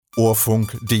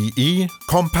Orfunk.de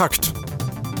kompakt.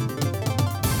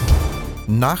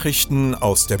 Nachrichten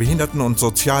aus der Behinderten- und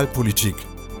Sozialpolitik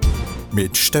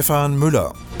mit Stefan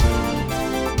Müller.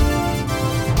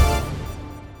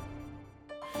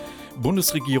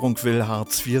 Bundesregierung will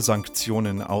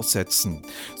Hartz-IV-Sanktionen aussetzen.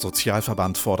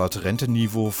 Sozialverband fordert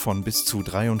Rentenniveau von bis zu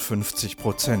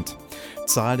 53%.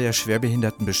 Zahl der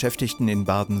schwerbehinderten Beschäftigten in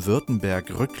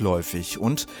Baden-Württemberg rückläufig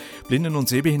und Blinden- und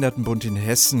Sehbehindertenbund in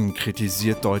Hessen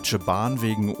kritisiert Deutsche Bahn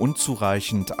wegen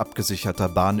unzureichend abgesicherter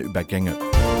Bahnübergänge.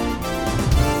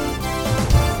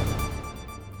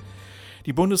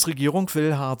 Die Bundesregierung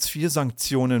will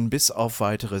Hartz-IV-Sanktionen bis auf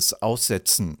Weiteres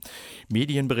aussetzen.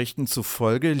 Medienberichten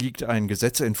zufolge liegt ein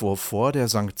Gesetzentwurf vor, der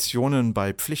Sanktionen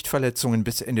bei Pflichtverletzungen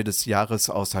bis Ende des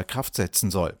Jahres außer Kraft setzen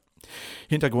soll.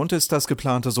 Hintergrund ist das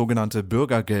geplante sogenannte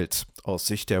Bürgergeld. Aus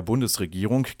Sicht der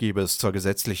Bundesregierung gäbe es zur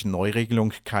gesetzlichen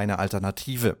Neuregelung keine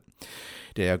Alternative.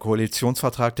 Der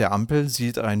Koalitionsvertrag der Ampel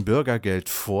sieht ein Bürgergeld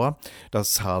vor,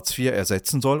 das Hartz IV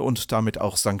ersetzen soll und damit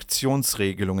auch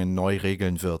Sanktionsregelungen neu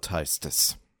regeln wird, heißt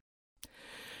es.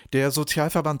 Der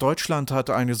Sozialverband Deutschland hat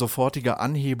eine sofortige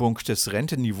Anhebung des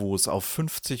Rentenniveaus auf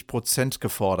 50%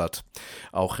 gefordert.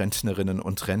 Auch Rentnerinnen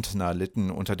und Rentner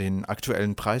litten unter den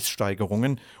aktuellen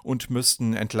Preissteigerungen und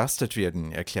müssten entlastet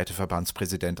werden, erklärte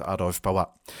Verbandspräsident Adolf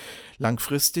Bauer.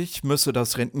 Langfristig müsse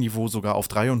das Rentenniveau sogar auf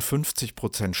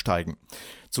 53% steigen.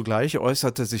 Zugleich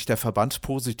äußerte sich der Verband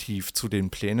positiv zu den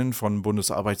Plänen von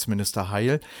Bundesarbeitsminister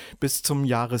Heil, bis zum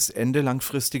Jahresende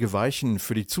langfristige Weichen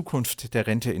für die Zukunft der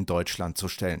Rente in Deutschland zu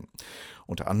stellen.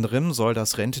 Unter anderem soll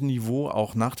das Rentenniveau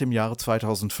auch nach dem Jahre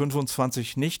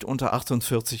 2025 nicht unter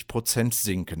 48%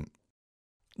 sinken.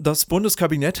 Das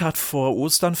Bundeskabinett hat vor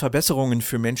Ostern Verbesserungen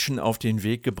für Menschen auf den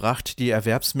Weg gebracht, die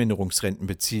Erwerbsminderungsrenten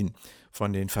beziehen.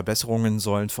 Von den Verbesserungen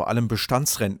sollen vor allem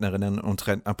Bestandsrentnerinnen und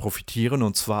Rentner profitieren,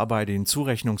 und zwar bei den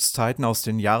Zurechnungszeiten aus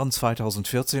den Jahren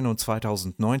 2014 und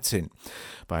 2019.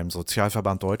 Beim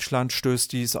Sozialverband Deutschland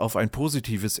stößt dies auf ein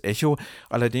positives Echo,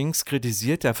 allerdings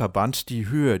kritisiert der Verband die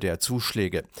Höhe der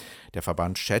Zuschläge. Der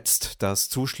Verband schätzt, dass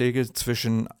Zuschläge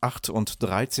zwischen 8 und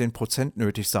 13%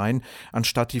 nötig seien,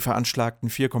 anstatt die veranschlagten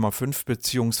 4,5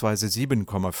 bzw.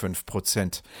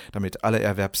 7,5%, damit alle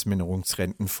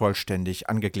Erwerbsminderungsrenten vollständig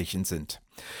angeglichen sind.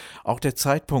 Auch der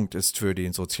Zeitpunkt ist für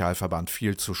den Sozialverband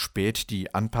viel zu spät.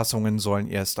 Die Anpassungen sollen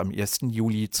erst am 1.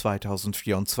 Juli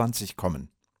 2024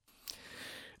 kommen.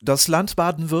 Das Land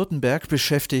Baden-Württemberg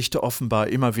beschäftigt offenbar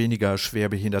immer weniger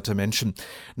schwerbehinderte Menschen.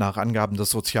 Nach Angaben des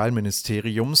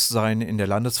Sozialministeriums seien in der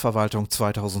Landesverwaltung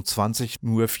 2020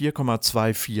 nur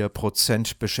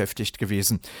 4,24% beschäftigt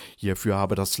gewesen. Hierfür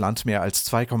habe das Land mehr als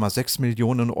 2,6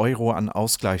 Millionen Euro an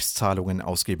Ausgleichszahlungen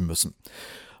ausgeben müssen.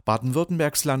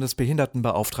 Baden-Württembergs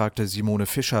Landesbehindertenbeauftragte Simone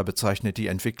Fischer bezeichnet die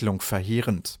Entwicklung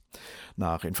verheerend.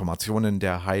 Nach Informationen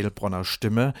der Heilbronner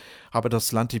Stimme habe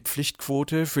das Land die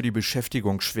Pflichtquote für die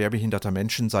Beschäftigung schwerbehinderter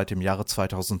Menschen seit dem Jahre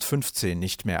 2015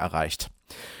 nicht mehr erreicht.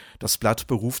 Das Blatt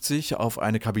beruft sich auf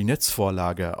eine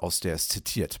Kabinettsvorlage, aus der es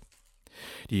zitiert.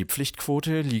 Die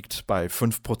Pflichtquote liegt bei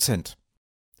 5%.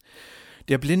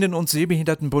 Der Blinden- und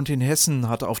Sehbehindertenbund in Hessen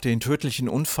hat auf den tödlichen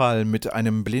Unfall mit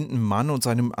einem blinden Mann und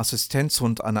seinem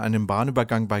Assistenzhund an einem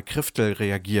Bahnübergang bei Kriftel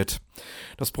reagiert.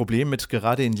 Das Problem mit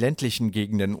gerade in ländlichen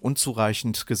Gegenden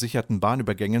unzureichend gesicherten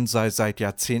Bahnübergängen sei seit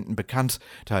Jahrzehnten bekannt,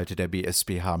 teilte der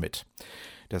BSBH mit.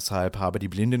 Deshalb habe die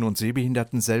Blinden- und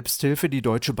Sehbehinderten-Selbsthilfe die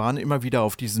Deutsche Bahn immer wieder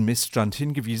auf diesen Missstand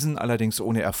hingewiesen, allerdings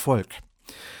ohne Erfolg.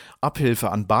 Abhilfe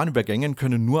an Bahnübergängen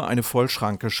könne nur eine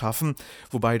Vollschranke schaffen,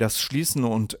 wobei das Schließen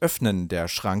und Öffnen der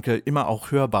Schranke immer auch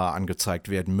hörbar angezeigt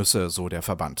werden müsse, so der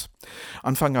Verband.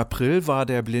 Anfang April war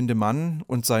der blinde Mann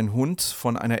und sein Hund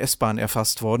von einer S-Bahn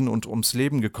erfasst worden und ums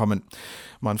Leben gekommen.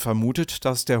 Man vermutet,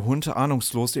 dass der Hund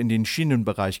ahnungslos in den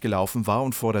Schienenbereich gelaufen war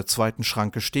und vor der zweiten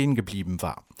Schranke stehen geblieben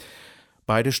war.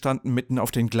 Beide standen mitten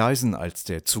auf den Gleisen, als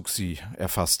der Zug sie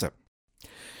erfasste.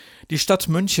 Die Stadt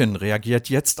München reagiert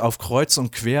jetzt auf kreuz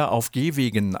und quer auf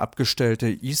Gehwegen abgestellte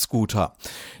E-Scooter.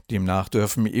 Demnach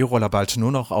dürfen E-Roller bald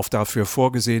nur noch auf dafür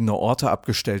vorgesehene Orte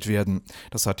abgestellt werden.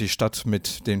 Das hat die Stadt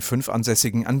mit den 5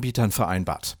 ansässigen Anbietern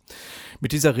vereinbart.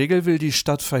 Mit dieser Regel will die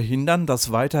Stadt verhindern,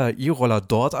 dass weiter E-Roller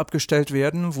dort abgestellt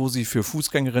werden, wo sie für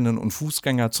Fußgängerinnen und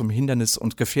Fußgänger zum Hindernis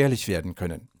und gefährlich werden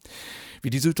können. Wie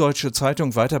die Süddeutsche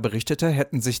Zeitung weiter berichtete,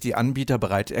 hätten sich die Anbieter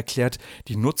bereit erklärt,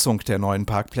 die Nutzung der neuen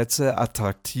Parkplätze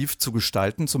attraktiv zu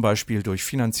gestalten, zum Beispiel durch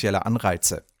finanzielle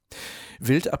Anreize.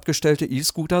 Wild abgestellte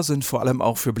E-Scooter sind vor allem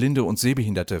auch für blinde und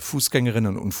sehbehinderte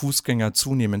Fußgängerinnen und Fußgänger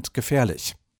zunehmend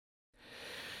gefährlich.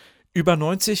 Über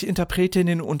 90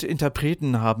 Interpretinnen und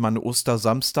Interpreten haben an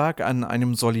Ostersamstag an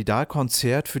einem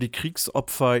Solidarkonzert für die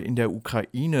Kriegsopfer in der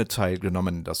Ukraine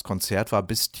teilgenommen. Das Konzert war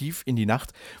bis tief in die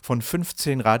Nacht von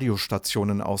 15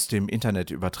 Radiostationen aus dem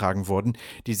Internet übertragen worden,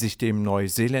 die sich dem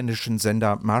neuseeländischen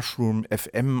Sender Mushroom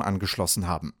FM angeschlossen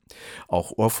haben.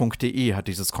 Auch Ohrfunk.de hat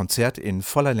dieses Konzert in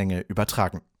voller Länge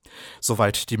übertragen.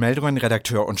 Soweit die Meldungen,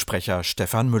 Redakteur und Sprecher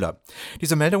Stefan Müller.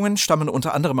 Diese Meldungen stammen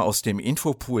unter anderem aus dem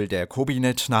Infopool der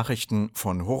Kobinet Nachrichten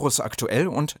von Horus Aktuell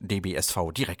und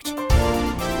DBSV Direkt.